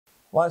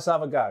let's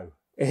have a go.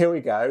 Here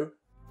we go.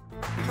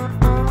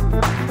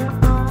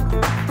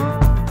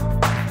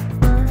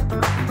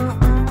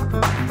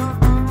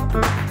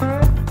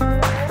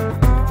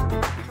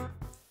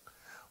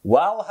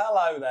 Well,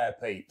 hello there,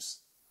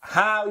 peeps.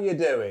 How you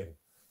doing?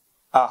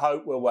 I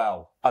hope we're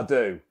well. I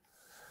do.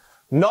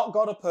 Not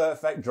got a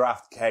perfect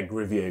draft keg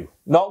review.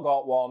 Not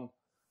got one.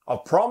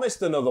 I've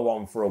promised another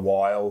one for a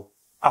while.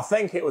 I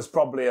think it was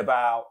probably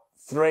about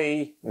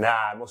it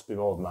must be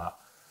more than that.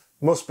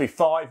 Must be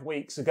 5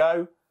 weeks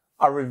ago.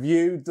 I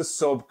reviewed the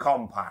Sub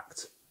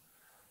Compact.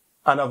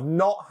 And I've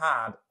not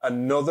had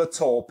another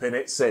torp in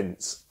it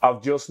since.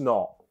 I've just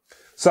not.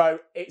 So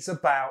it's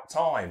about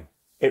time.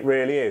 It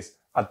really is.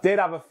 I did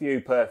have a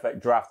few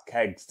perfect draft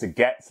kegs to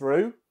get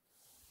through.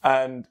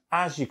 And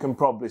as you can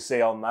probably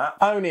see on that,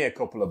 only a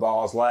couple of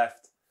bars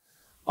left.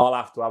 I'll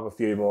have to have a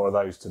few more of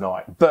those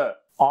tonight.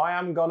 But I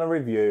am going to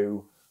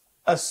review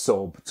a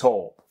Sub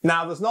torp.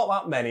 Now, there's not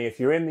that many, if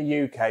you're in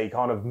the UK,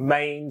 kind of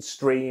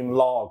mainstream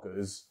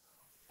lagers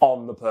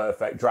on the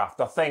perfect draft.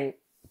 I think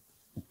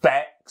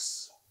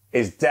Beck's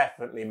is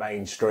definitely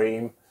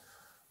mainstream.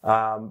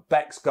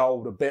 Beck's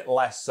Gold a bit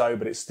less so,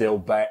 but it's still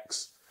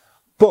Beck's.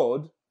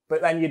 Bud, but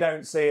then you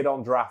don't see it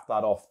on draft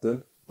that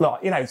often.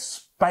 Like, you know,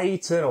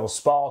 Spaten or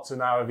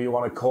Spartan, however you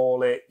want to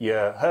call it,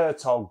 your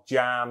Hertog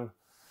Jan,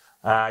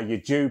 your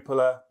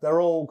Jupiler,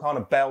 they're all kind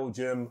of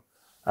Belgium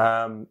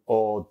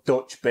or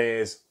Dutch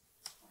beers.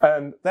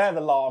 And they're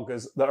the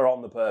lagers that are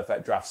on the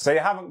perfect draft. So you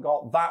haven't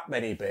got that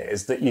many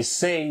beers that you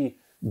see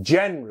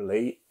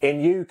generally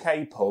in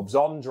UK pubs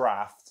on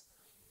draft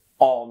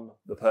on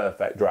the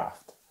perfect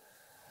draft.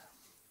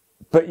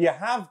 But you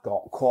have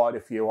got quite a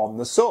few on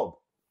the Sub.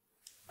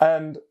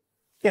 And,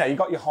 you know, you've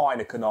got your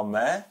Heineken on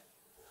there.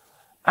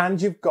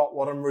 And you've got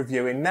what I'm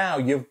reviewing now.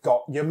 You've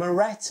got your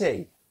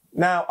Moretti.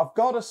 Now, I've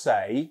got to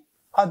say,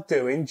 I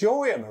do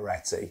enjoy a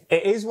Moretti.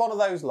 It is one of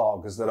those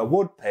lagers that I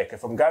would pick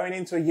if I'm going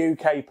into a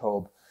UK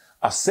pub.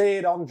 I see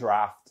it on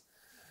draft,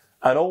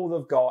 and all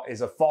they've got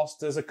is a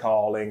Foster's, a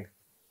Carling,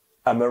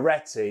 a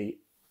Moretti,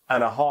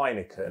 and a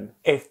Heineken.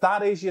 If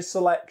that is your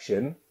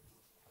selection,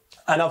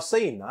 and I've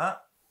seen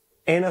that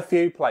in a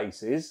few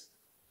places,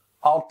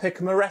 I'd pick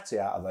a Moretti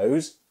out of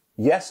those.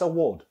 Yes, I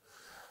would.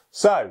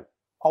 So,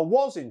 I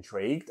was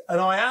intrigued, and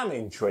I am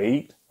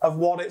intrigued, of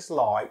what it's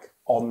like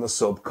on the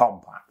Sub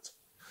Compact.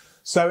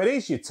 So it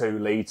is your 2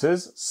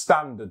 litres,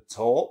 standard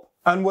torp,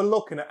 and we're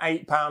looking at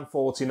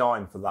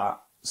 £8.49 for that.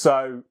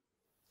 So,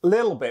 a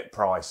little bit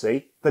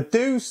pricey. They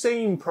do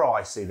seem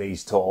pricey,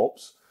 these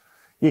torps.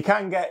 You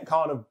can get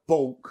kind of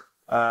bulk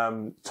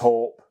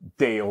torp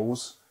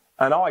deals,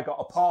 and I got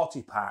a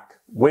party pack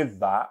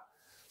with that.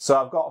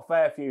 So I've got a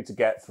fair few to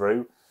get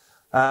through.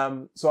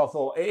 So I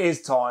thought it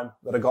is time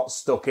that I got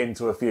stuck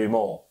into a few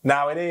more.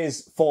 Now it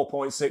is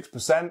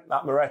 4.6%,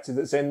 that Moretti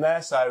that's in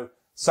there. So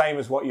same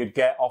as what you'd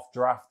get off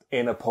draft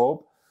in a pub.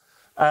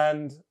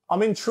 And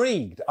I'm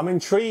intrigued. I'm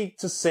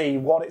intrigued to see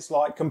what it's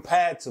like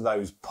compared to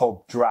those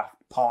pub draft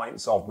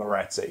pints of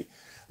Moretti.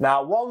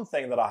 Now, one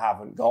thing that I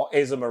haven't got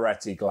is a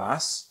Moretti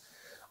glass.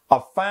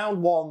 I've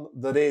found one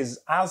that is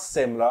as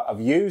similar.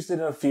 I've used it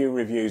in a few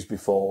reviews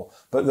before,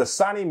 but the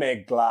Sanny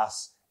Mig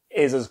glass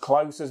is as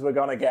close as we're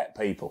going to get,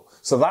 people.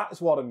 So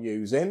that's what I'm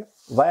using.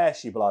 There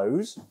she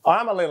blows. I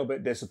am a little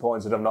bit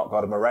disappointed I've not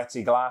got a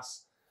Moretti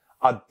glass.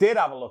 I did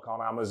have a look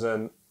on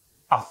Amazon.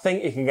 I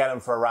think you can get them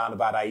for around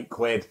about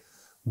 £8,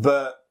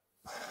 but,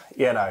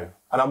 you know,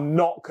 and I'm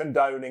not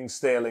condoning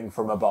stealing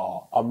from a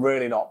bar. I'm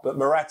really not. But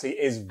Moretti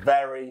is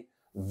very,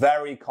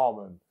 very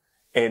common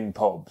in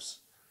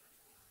pubs.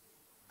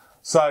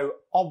 So,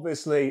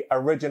 obviously,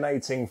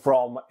 originating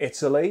from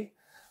Italy,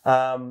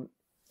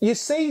 you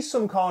see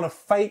some kind of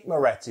fake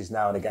Morettis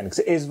now and again, because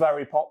it is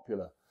very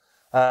popular.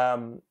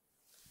 And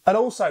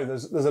also,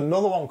 there's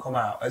another one come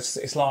out.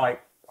 It's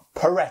like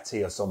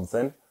Peretti or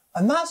something.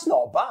 And that's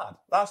not bad.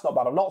 That's not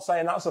bad. I'm not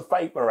saying that's a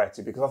fake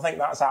Moretti, because I think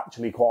that's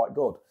actually quite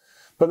good.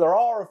 But there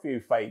are a few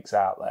fakes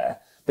out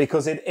there,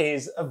 because it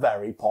is a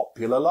very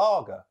popular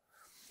lager.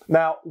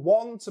 Now,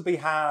 one to be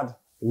had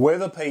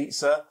with a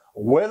pizza,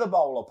 with a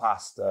bowl of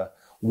pasta,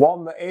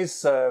 one that is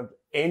served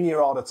in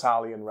your odd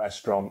Italian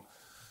restaurant.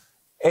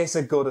 It's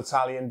a good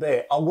Italian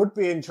beer. I would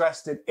be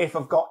interested if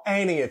I've got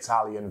any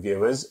Italian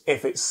viewers,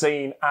 if it's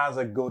seen as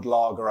a good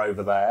lager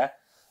over there.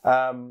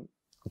 Don't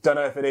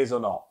know if it is or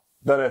not.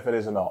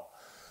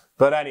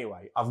 But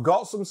anyway, I've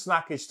got some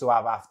snackage to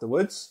have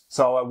afterwards,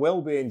 so I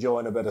will be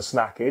enjoying a bit of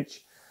snackage.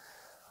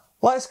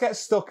 Let's get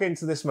stuck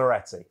into this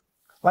Moretti.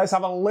 Let's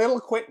have a little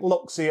quick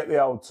look-see at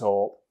the old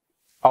torp.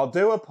 I'll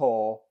do a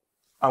pour.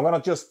 I'm going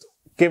to just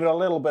give it a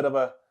little bit of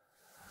a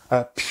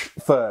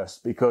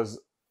first, because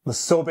the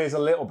Sub is a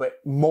little bit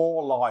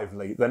more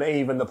lively than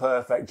even the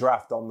perfect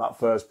draft on that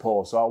first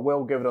pour. So I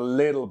will give it a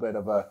little bit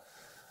of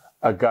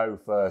a go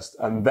first,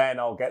 and then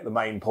I'll get the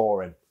main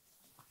pour in.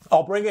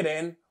 I'll bring it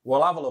in.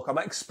 We'll have a look. I'm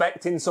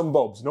expecting some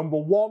bubs. Number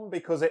one,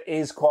 because it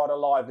is quite a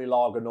lively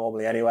lager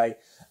normally anyway.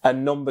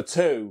 And number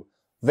two,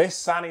 this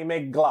Sanny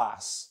Mig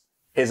glass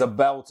is a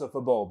belter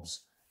for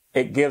bubs.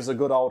 It gives a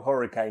good old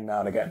hurricane now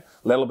and again.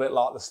 A little bit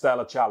like the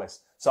Stella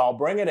Chalice. So I'll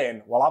bring it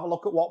in. We'll have a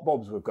look at what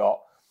bubs we've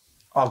got.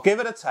 I'll give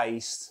it a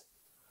taste.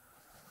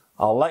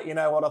 I'll let you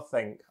know what I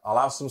think. I'll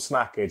have some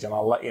snackage and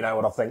I'll let you know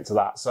what I think to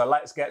that. So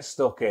let's get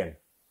stuck in.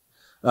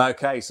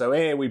 Okay, so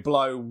here we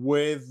blow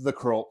with the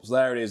KRUPS.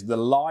 There it is. The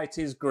light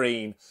is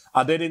green.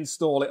 I did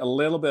install it a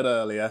little bit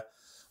earlier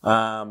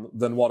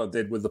than what I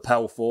did with the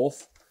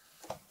Pelforth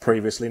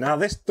previously. Now,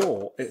 this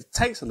door, it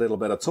takes a little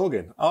bit of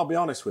tugging, I'll be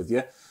honest with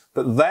you.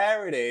 But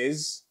there it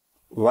is.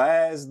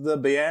 There's the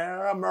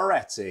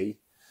Moretti.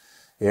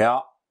 Yeah,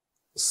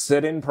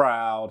 sitting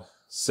proud,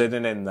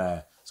 sitting in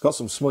there. It's got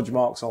some smudge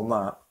marks on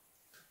that.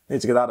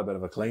 Need to get that a bit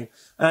of a clean.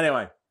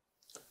 Anyway.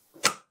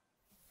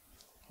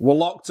 We're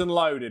locked and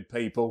loaded,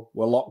 people.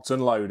 We're locked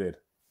and loaded.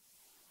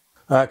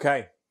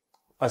 Okay,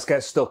 let's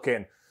get stuck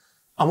in.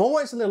 I'm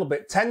always a little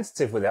bit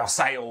tentative with it. I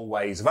say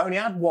always. I've only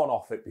had one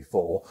off it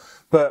before,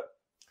 but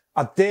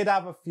I did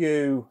have a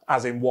few,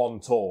 as in one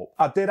torp.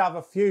 I did have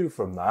a few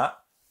from that,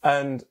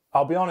 and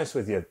I'll be honest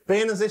with you,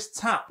 being as this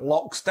tap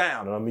locks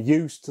down and I'm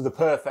used to the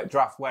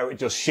PerfectDraft where it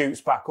just shoots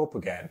back up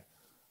again,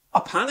 I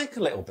panic a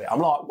little bit. I'm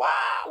like,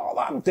 wow,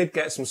 like that did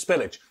get some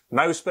spillage.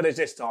 No spillage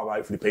this time,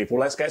 hopefully, people.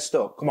 Let's get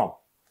stuck. Come on.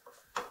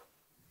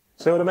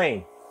 See what I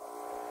mean?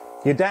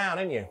 You're down,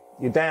 ain't you?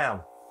 You're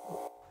down.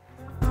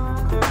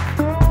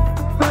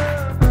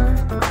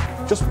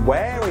 Just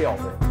wary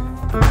of it.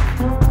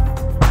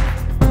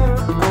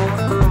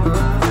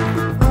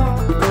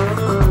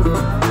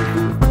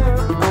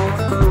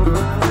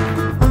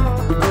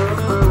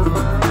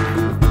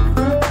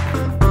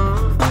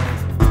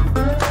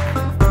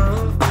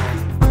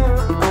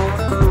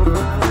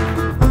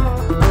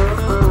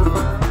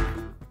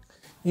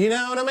 You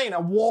know what I mean? I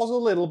was a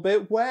little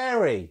bit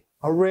wary.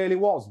 I really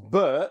was,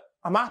 but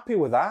I'm happy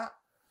with that.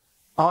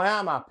 I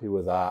am happy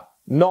with that.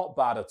 Not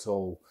bad at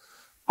all.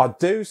 I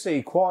do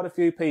see quite a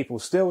few people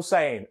still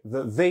saying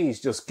that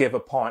these just give a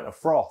pint of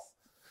froth.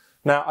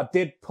 Now, I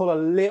did pull a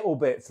little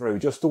bit through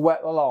just to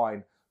wet the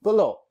line, but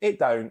look, it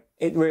don't.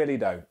 It really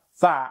don't.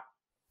 That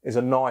is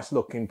a nice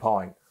looking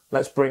pint.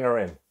 Let's bring her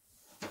in.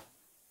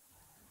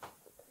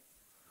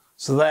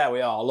 So there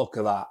we are, look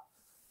at that.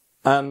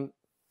 And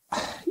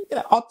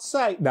yeah, I'd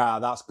say, nah,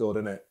 that's good,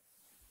 isn't it?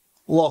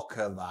 Look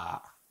at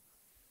that.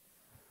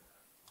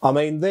 I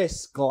mean,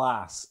 this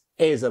glass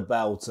is a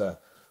belter,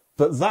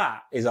 but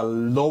that is a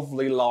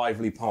lovely,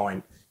 lively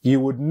pint. You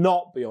would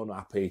not be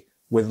unhappy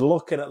with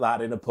looking at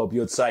that in a pub.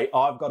 You'd say,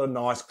 I've got a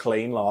nice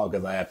clean lager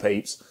there,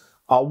 peeps.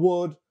 I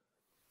would.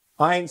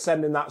 I ain't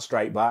sending that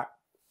straight back.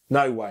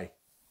 No way.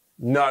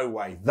 No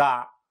way.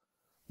 That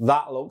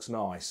looks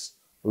nice.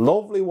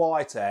 Lovely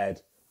white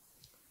head.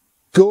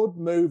 Good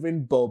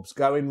moving bubs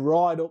going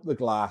right up the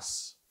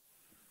glass.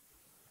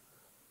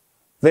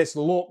 This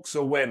looks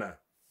a winner.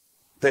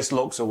 This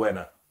looks a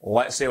winner.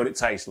 Let's see what it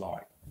tastes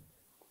like.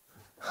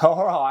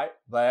 All right,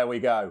 there we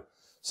go.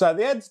 So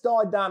the head's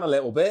died down a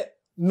little bit.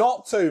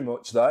 Not too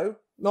much, though.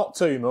 Not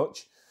too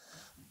much.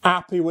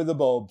 Happy with the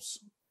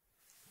bubs.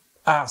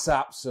 That's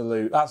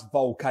absolute. That's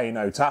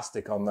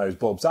volcano-tastic on those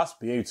bubs. That's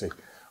beauty.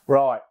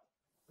 Right.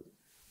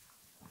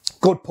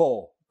 Good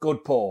pour.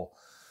 Good pour.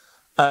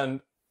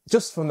 And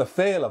just from the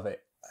feel of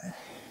it, it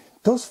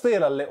does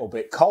feel a little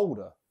bit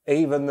colder,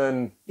 even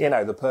than, you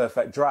know, the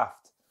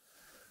PerfectDraft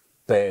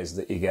beers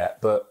that you get.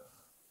 But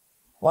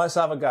let's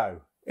have a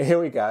go. Here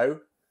we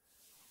go.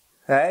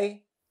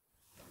 Hey,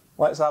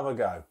 let's have a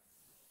go.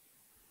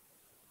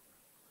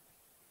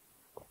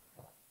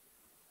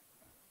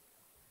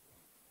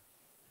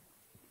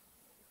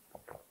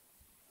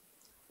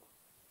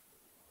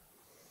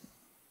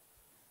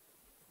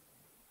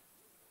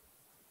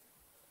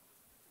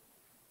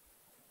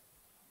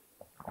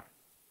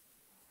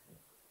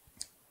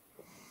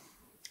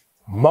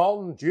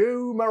 Mon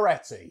Dieu,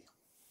 Moretti.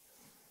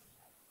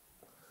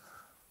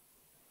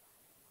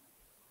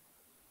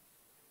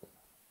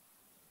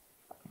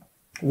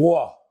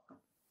 Whoa.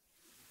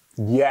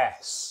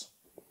 Yes.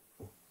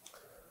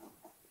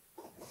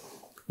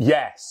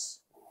 Yes.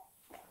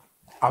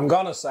 I'm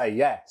going to say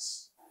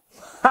yes.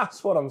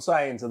 That's what I'm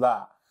saying to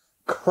that.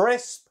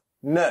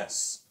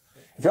 Crispness.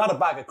 If you had a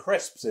bag of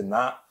crisps in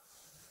that,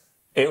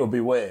 it would be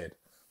weird.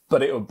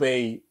 But it would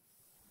be,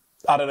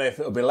 I don't know if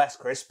it would be less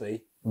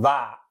crispy.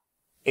 That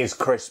is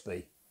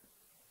crispy.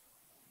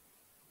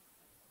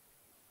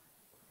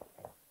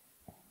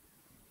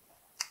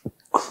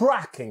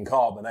 Cracking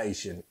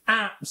carbonation.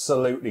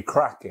 Absolutely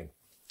cracking.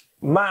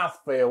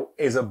 Mouthfeel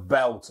is a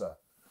belter.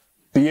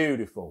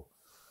 Beautiful.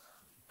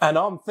 And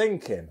I'm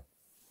thinking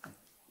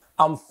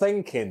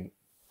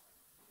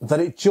that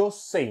it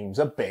just seems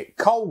a bit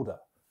colder.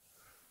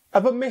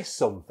 Have I missed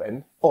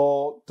something?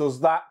 Or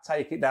does that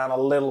take it down a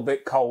little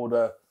bit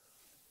colder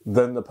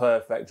than the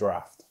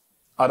PerfectDraft?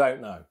 I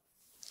don't know.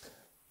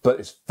 But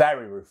it's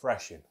very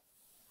refreshing.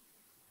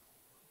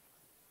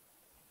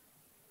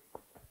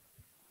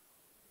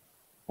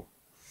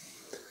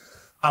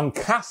 I'm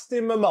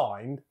casting my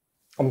mind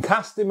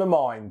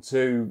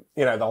to,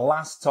 you know, the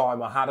last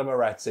time I had a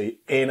Moretti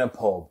in a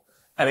pub,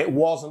 and it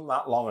wasn't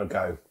that long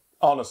ago.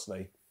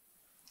 Honestly,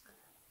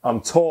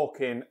 I'm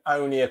talking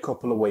only a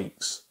couple of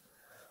weeks.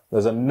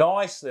 There's a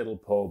nice little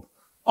pub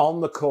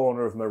on the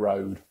corner of my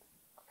road.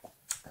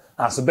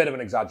 That's a bit of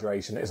an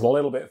exaggeration. It's a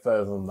little bit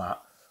further than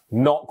that.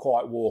 Not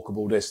quite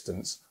walkable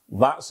distance.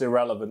 That's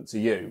irrelevant to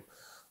you.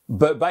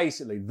 But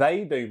basically,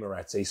 they do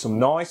Moretti, some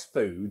nice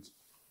food,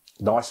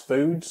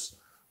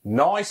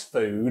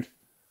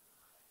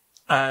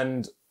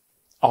 and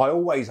I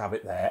always have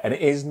it there, and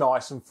it is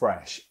nice and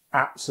fresh.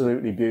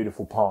 Absolutely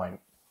beautiful pint.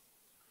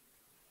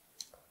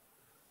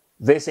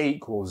 This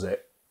equals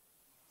it.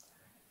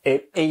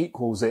 It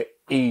equals it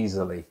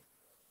easily.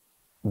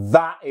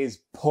 That is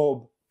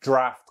pub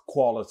draft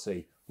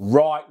quality.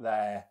 Right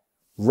there,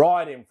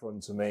 right in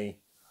front of me.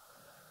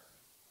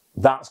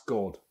 That's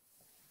good.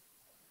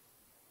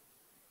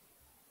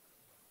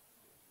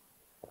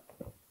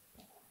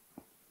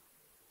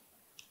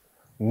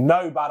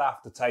 No bad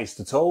aftertaste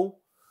at all.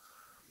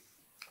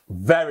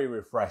 Very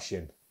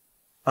refreshing.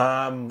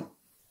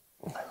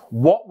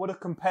 What would I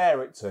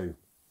compare it to?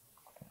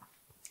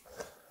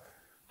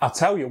 I'll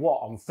tell you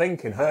what, I'm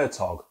thinking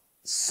Hertog.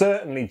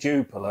 Certainly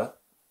Jupiler.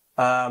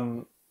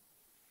 Yeah,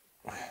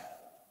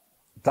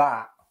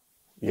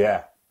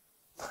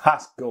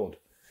 that's good.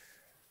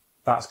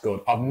 That's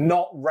good. I've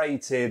not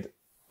rated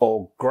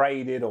or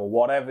graded or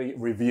whatever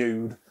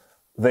reviewed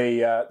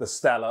the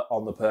Stella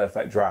on the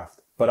Perfect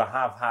Draft, but I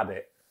have had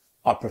it.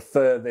 I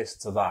prefer this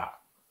to that.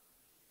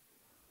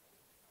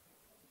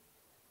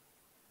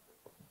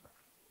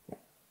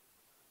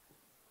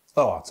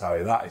 Oh, I'll tell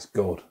you, that is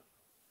good.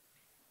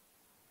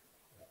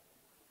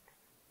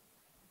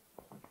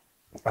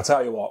 I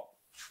tell you what,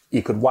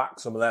 you could whack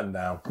some of them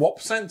down. What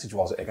percentage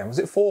was it again? Was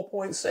it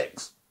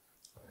 4.6?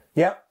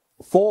 Yep,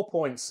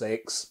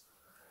 4.6.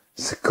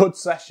 It's a good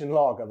session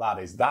lager, that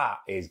is. That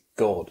is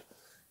good.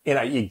 You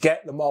know, you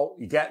get the malt,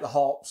 you get the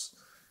hops.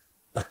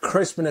 The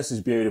crispiness is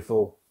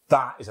beautiful.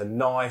 That is a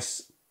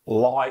nice,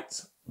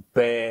 light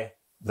beer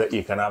that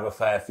you can have a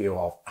fair few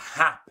of.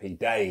 Happy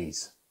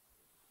days.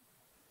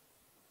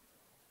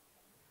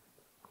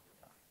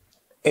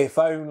 If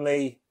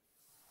only,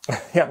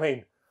 I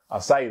mean, I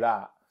say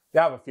that. You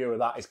have a few of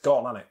that, it's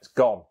gone, isn't it? It's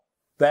gone.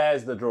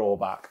 There's the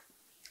drawback.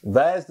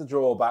 There's the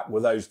drawback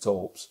with those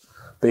torps,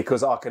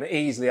 because I can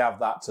easily have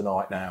that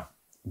tonight now.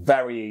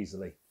 Very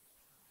easily.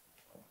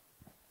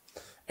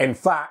 In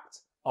fact,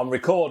 I'm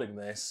recording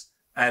this,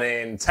 and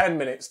in 10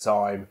 minutes'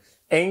 time,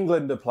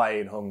 England are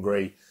playing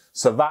Hungary,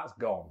 so that's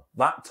gone.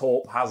 That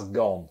torp has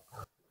gone.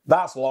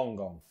 That's long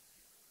gone.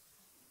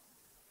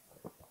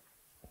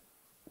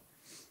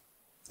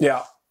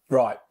 Yeah,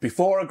 right.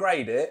 Before I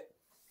grade it,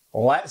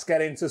 let's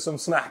get into some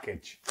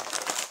snackage.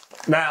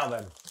 Now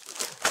then,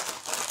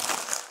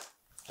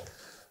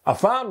 I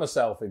found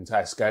myself in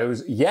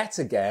Tesco's yet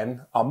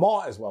again. I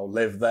might as well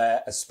live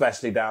there,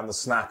 especially down the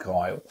snack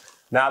aisle.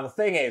 Now, the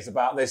thing is,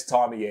 about this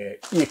time of year,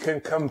 you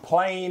can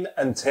complain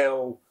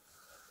until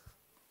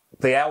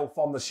the elf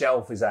on the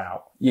shelf is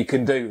out. You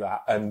can do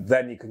that, and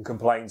then you can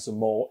complain some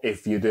more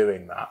if you're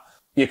doing that.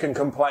 You can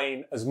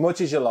complain as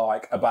much as you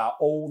like about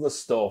all the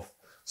stuff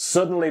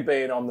suddenly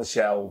being on the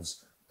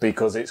shelves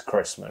because it's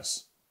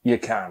Christmas. You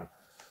can.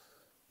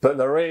 But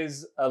there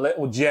is a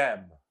little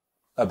gem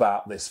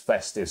about this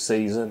festive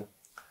season,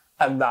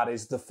 and that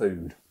is the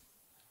food.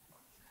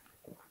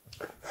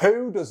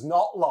 Who does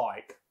not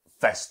like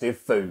festive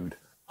food?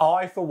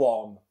 I, for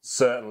one,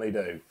 certainly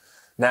do.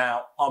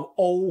 Now, I'm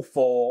all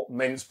for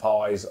mince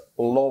pies.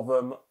 Love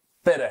them.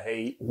 Bit of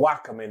heat.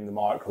 Whack them in the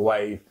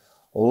microwave.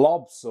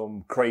 Lob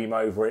some cream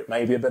over it.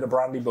 Maybe a bit of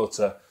brandy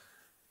butter.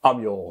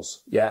 I'm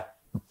yours. Yeah?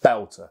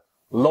 Belter.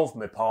 Love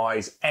my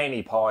pies.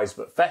 Any pies,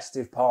 but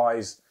festive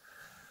pies.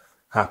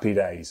 Happy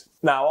days.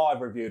 Now,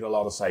 I've reviewed a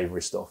lot of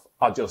savoury stuff.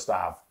 I just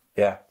have.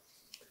 Yeah?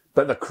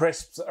 But the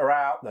crisps that are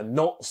out, the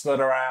nuts that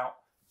are out,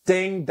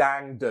 ding,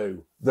 dang,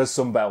 do. There's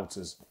some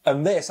belters.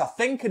 And this, I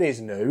think it is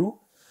new.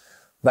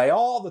 They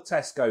are the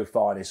Tesco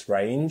Finest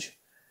range.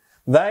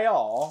 They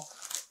are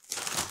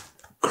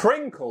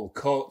crinkle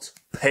cut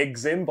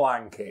pigs in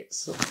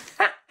blankets.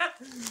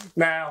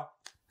 Now,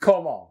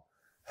 come on.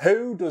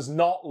 Who does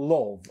not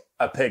love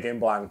a pig in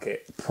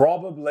blanket?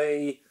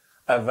 Probably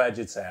a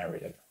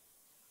vegetarian.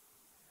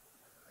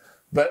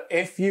 But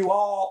if you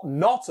are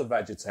not a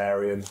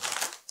vegetarian,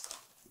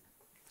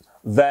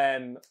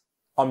 then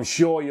I'm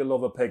sure you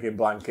love a pig in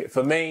blanket.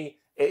 For me,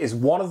 it is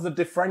one of the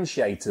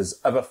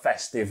differentiators of a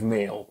festive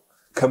meal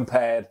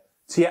compared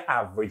to your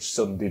average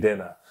Sunday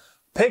dinner.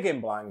 Pig in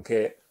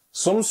blanket,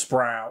 some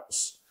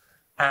sprouts,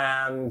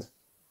 and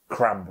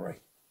cranberry.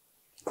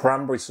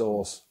 Cranberry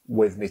sauce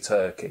with me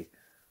turkey.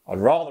 I'd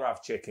rather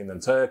have chicken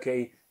than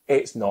turkey.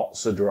 It's not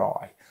so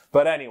dry.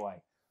 But anyway,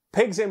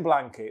 pigs in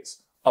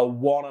blankets are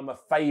one of my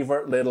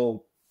favourite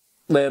little,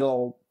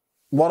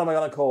 what am I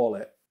going to call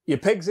it? Your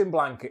pigs in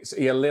blankets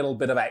are a little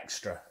bit of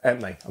extra,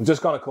 aren't they? I'm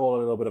just going to call it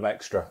a little bit of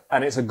extra.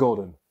 And it's a good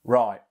one.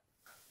 Right.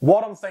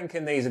 What I'm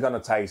thinking these are going to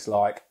taste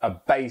like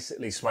are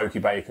basically smoky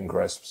bacon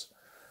crisps.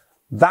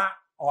 That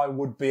I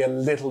would be a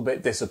little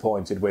bit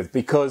disappointed with,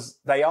 because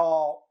they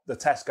are the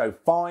Tesco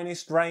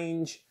Finest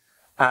range,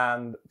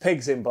 and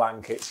pigs in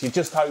blankets, you're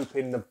just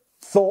hoping the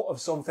thought of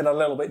something a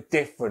little bit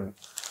different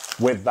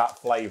with that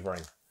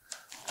flavouring.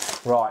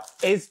 Right,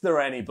 is there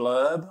any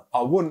blurb?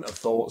 I wouldn't have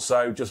thought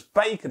so. Just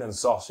bacon and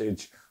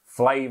sausage,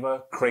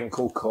 flavour,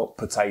 crinkle cut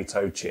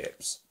potato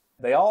chips.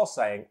 They are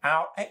saying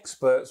our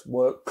experts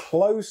work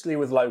closely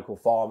with local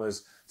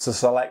farmers to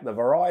select the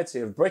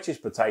variety of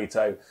British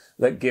potato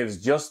that gives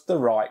just the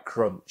right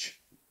crunch.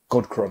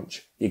 Good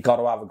crunch. You've got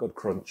to have a good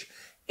crunch.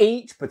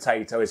 Each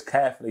potato is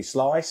carefully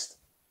sliced.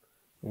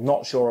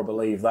 Not sure I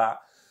believe that.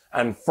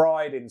 And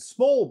fried in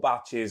small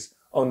batches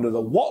under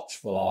the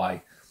watchful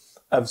eye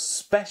of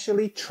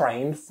specially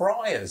trained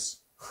fryers.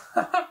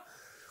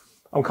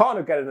 I'm kind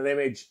of getting an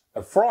image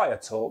of Friar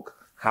Tuck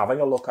having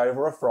a look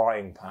over a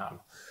frying pan.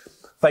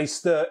 They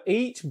stir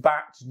each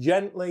batch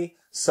gently,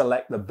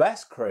 select the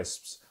best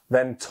crisps,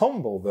 then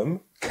tumble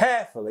them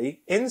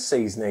carefully in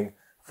seasoning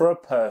for a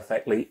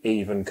perfectly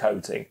even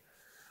coating.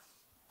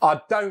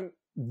 I don't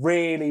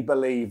really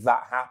believe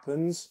that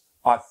happens.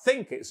 I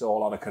think it's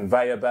all on a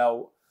conveyor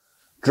belt,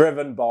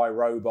 driven by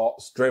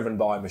robots, driven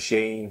by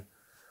machine.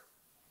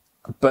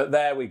 But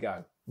there we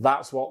go.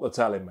 That's what they're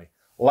telling me.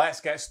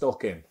 Let's get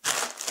stuck in.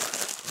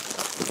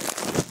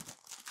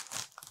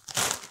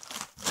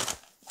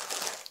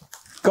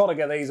 Got to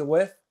get these a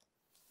whiff.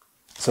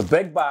 It's a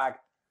big bag.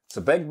 It's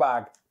a big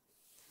bag.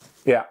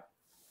 Yeah.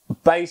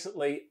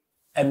 Basically,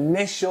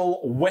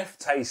 initial whiff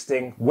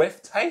tasting.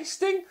 Whiff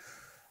tasting?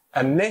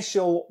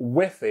 Initial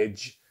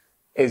whiffage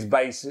is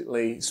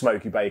basically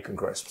smoky bacon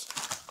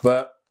crisps.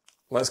 But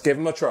let's give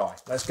them a try.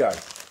 Let's go.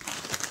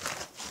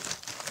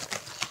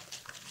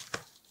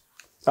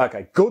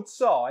 Okay, good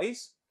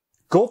size,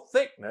 good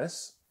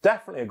thickness,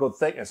 definitely a good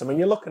thickness. I mean,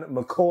 you're looking at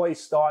McCoy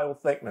style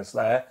thickness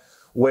there,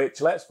 which,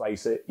 let's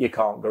face it, you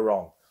can't go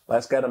wrong.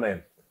 Let's get them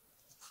in.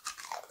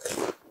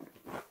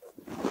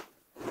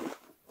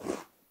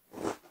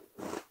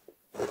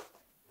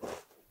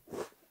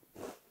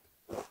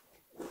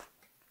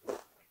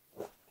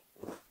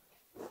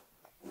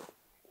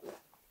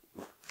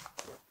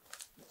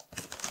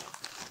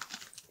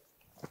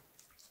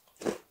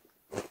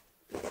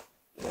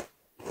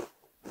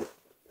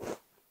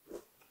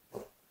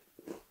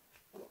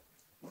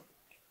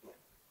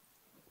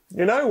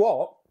 You know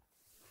what?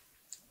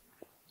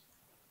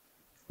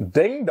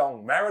 Ding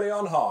dong, merrily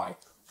on high.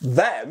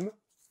 Them,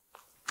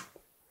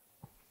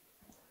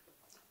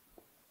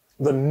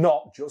 they're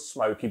not just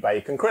smoky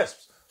bacon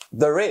crisps.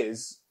 There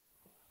is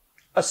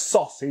a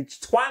sausage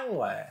twang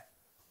there.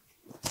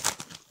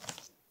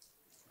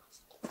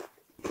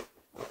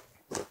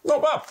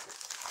 Not bad.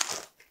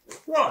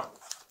 Right.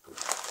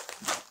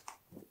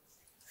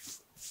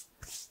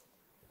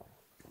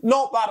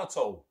 Not bad at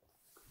all.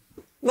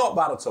 Not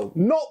bad at all.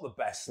 Not the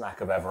best snack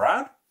I've ever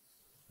had,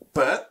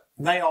 but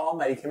they are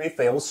making me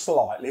feel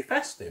slightly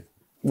festive,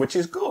 which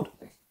is good.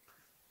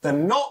 They're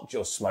not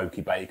just smoky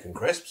bacon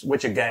crisps,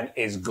 which again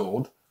is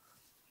good.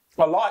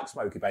 I like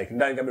smoky bacon,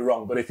 don't get me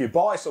wrong, but if you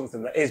buy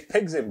something that is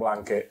pigs in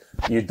blanket,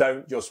 you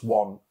don't just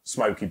want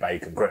smoky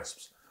bacon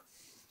crisps.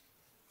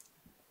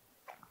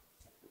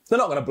 They're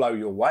not going to blow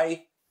you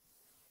away.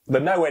 They're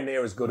nowhere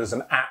near as good as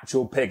an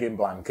actual pig in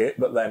blanket,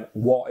 but then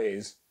what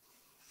is?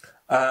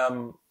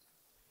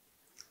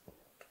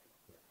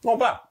 Not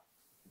bad.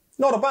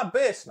 Not a bad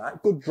beer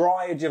snack. Good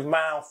dry edge of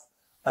mouth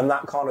and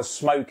that kind of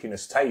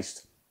smokiness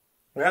taste.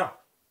 Yeah.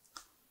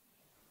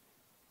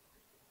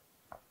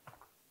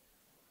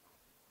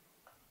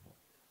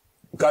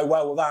 Go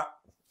well with that.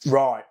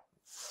 Right.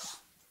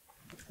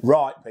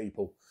 Right,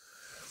 people.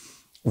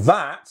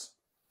 That's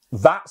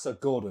a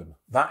good one.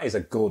 That is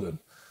a good one.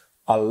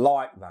 I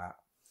like that.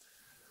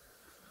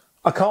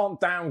 I can't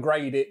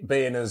downgrade it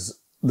being as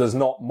there's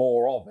not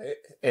more of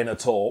it in a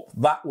torp.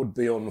 That would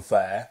be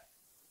unfair.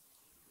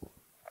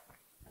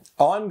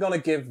 I'm going to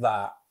give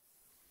that,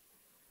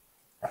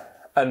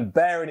 and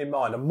bearing in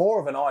mind, I'm more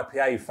of an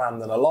IPA fan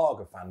than a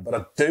lager fan, but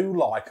I do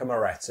like a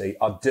Moretti.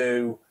 I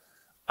do,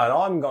 and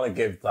I'm going to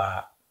give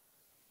that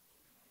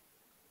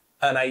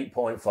an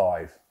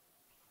 8.5.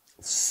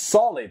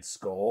 Solid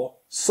score,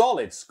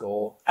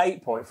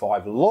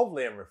 8.5,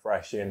 lovely and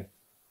refreshing.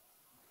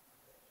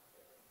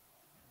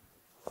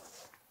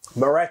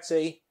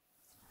 Moretti,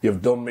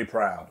 you've done me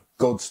proud.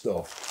 Good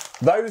stuff.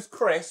 Those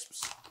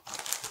crisps,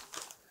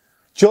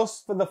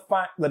 just for the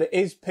fact that it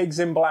is pigs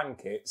in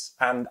blankets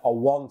and I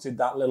wanted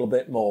that little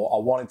bit more, I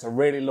wanted to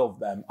really love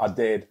them, I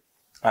did,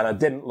 and I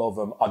didn't love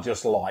them, I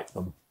just liked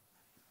them.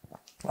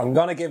 I'm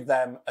going to give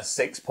them a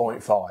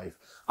 6.5.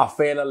 I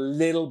feel a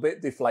little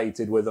bit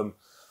deflated with them,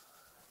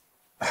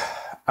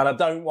 and I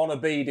don't want to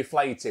be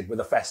deflated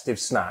with a festive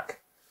snack.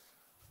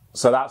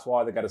 So that's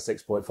why they get a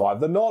 6.5.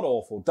 They're not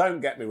awful,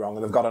 don't get me wrong,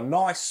 and they've got a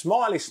nice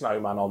smiley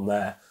snowman on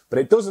there, but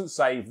it doesn't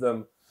save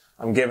them.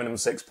 I'm giving them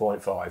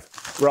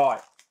 6.5. Right.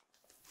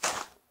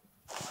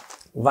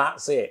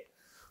 That's it.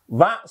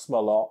 That's my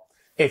lot.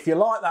 If you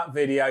like that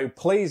video,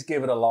 please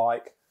give it a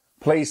like.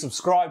 Please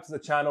subscribe to the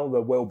channel. There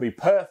will be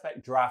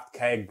Perfect Draft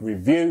Keg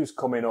reviews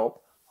coming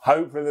up.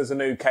 Hopefully there's a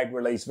new keg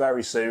release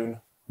very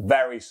soon.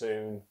 Very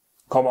soon.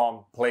 Come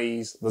on,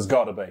 please. There's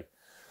got to be.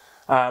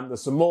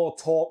 There's some more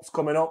torps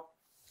coming up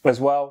as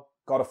well.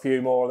 Got a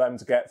few more of them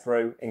to get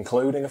through,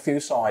 including a few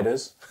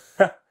ciders.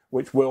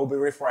 which will be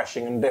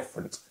refreshing and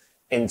different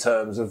in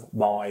terms of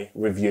my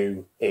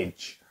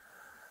review-age.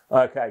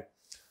 Okay,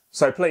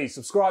 so please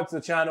subscribe to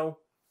the channel,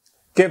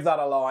 give that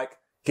a like,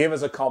 give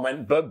us a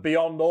comment, but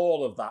beyond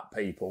all of that,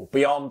 people,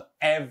 beyond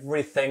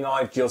everything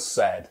I've just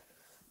said,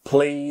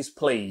 please,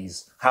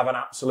 please have an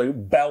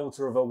absolute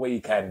belter of a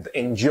weekend.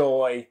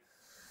 Enjoy.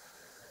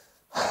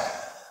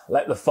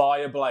 Let the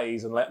fire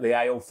blaze and let the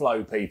ale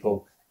flow,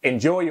 people.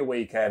 Enjoy your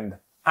weekend.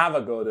 Have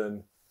a good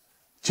one.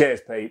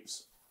 Cheers,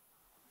 peeps.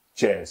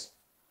 Cheers.